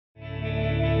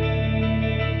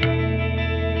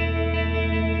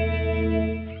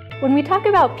When we talk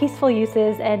about peaceful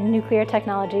uses and nuclear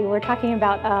technology, we're talking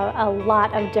about a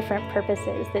lot of different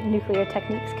purposes that nuclear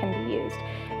techniques can be used.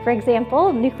 For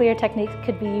example, nuclear techniques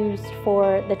could be used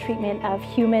for the treatment of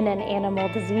human and animal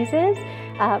diseases,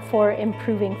 for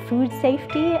improving food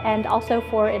safety, and also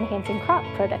for enhancing crop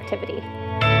productivity.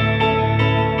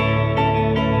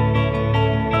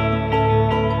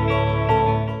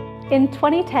 In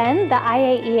 2010, the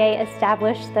IAEA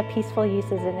established the Peaceful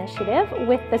Uses Initiative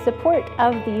with the support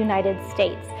of the United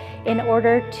States in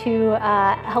order to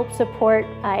help support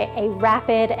a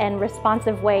rapid and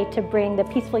responsive way to bring the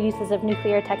peaceful uses of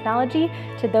nuclear technology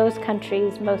to those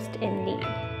countries most in need.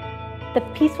 The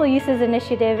Peaceful Uses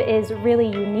Initiative is really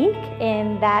unique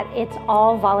in that it's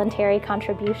all voluntary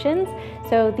contributions.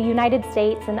 So the United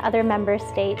States and other member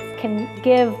states can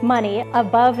give money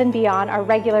above and beyond our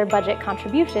regular budget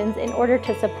contributions in order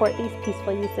to support these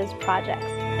peaceful uses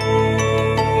projects.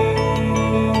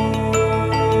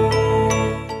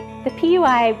 The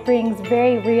PUI brings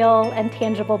very real and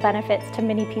tangible benefits to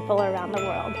many people around the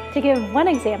world. To give one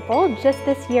example, just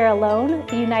this year alone,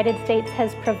 the United States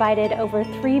has provided over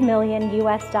 $3 million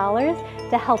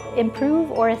to help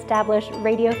improve or establish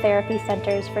radiotherapy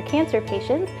centers for cancer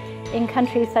patients in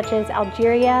countries such as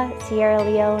Algeria, Sierra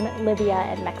Leone, Libya,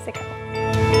 and Mexico.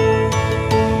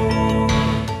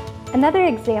 Another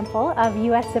example of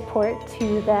U.S. support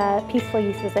to the Peaceful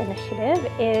Uses Initiative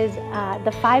is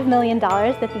the $5 million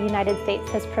that the United States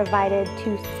has provided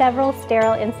to several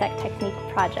sterile insect technique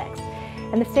projects.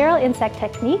 And the sterile insect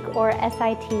technique, or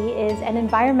SIT, is an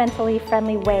environmentally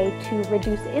friendly way to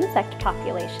reduce insect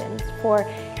populations for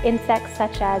insects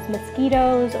such as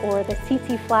mosquitoes or the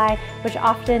tsetse fly, which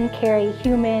often carry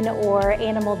human or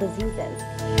animal diseases.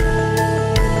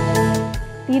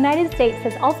 The United States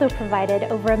has also provided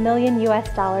over $1 million to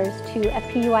a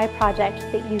PUI project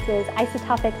that uses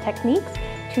isotopic techniques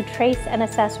to trace and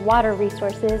assess water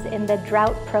resources in the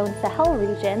drought-prone Sahel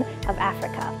region of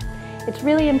Africa. It's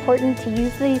really important to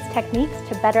use these techniques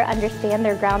to better understand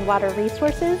their groundwater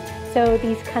resources so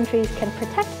these countries can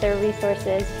protect their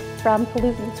resources from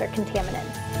pollutants or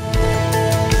contaminants.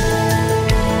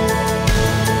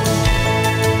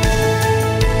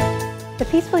 The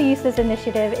Peaceful Uses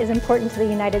Initiative is important to the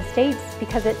United States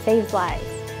because it saves lives.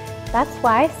 That's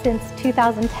why, since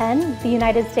 2010, the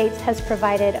United States has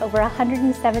provided over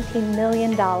 $117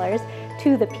 million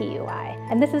to the PUI.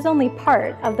 And this is only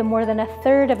part of the more than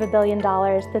 $1/3 of $1 billion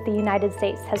that the United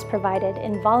States has provided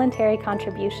in voluntary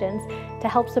contributions to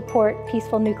help support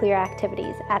peaceful nuclear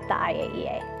activities at the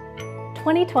IAEA.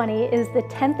 2020 is the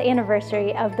 10th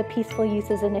anniversary of the Peaceful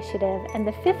Uses Initiative and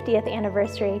the 50th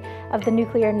anniversary of the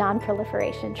Nuclear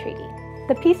Non-Proliferation Treaty.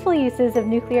 The peaceful uses of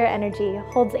nuclear energy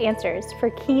holds answers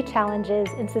for key challenges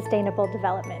in sustainable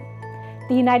development.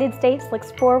 The United States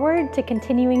looks forward to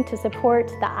continuing to support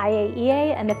the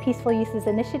IAEA and the Peaceful Uses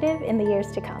Initiative in the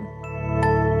years to come.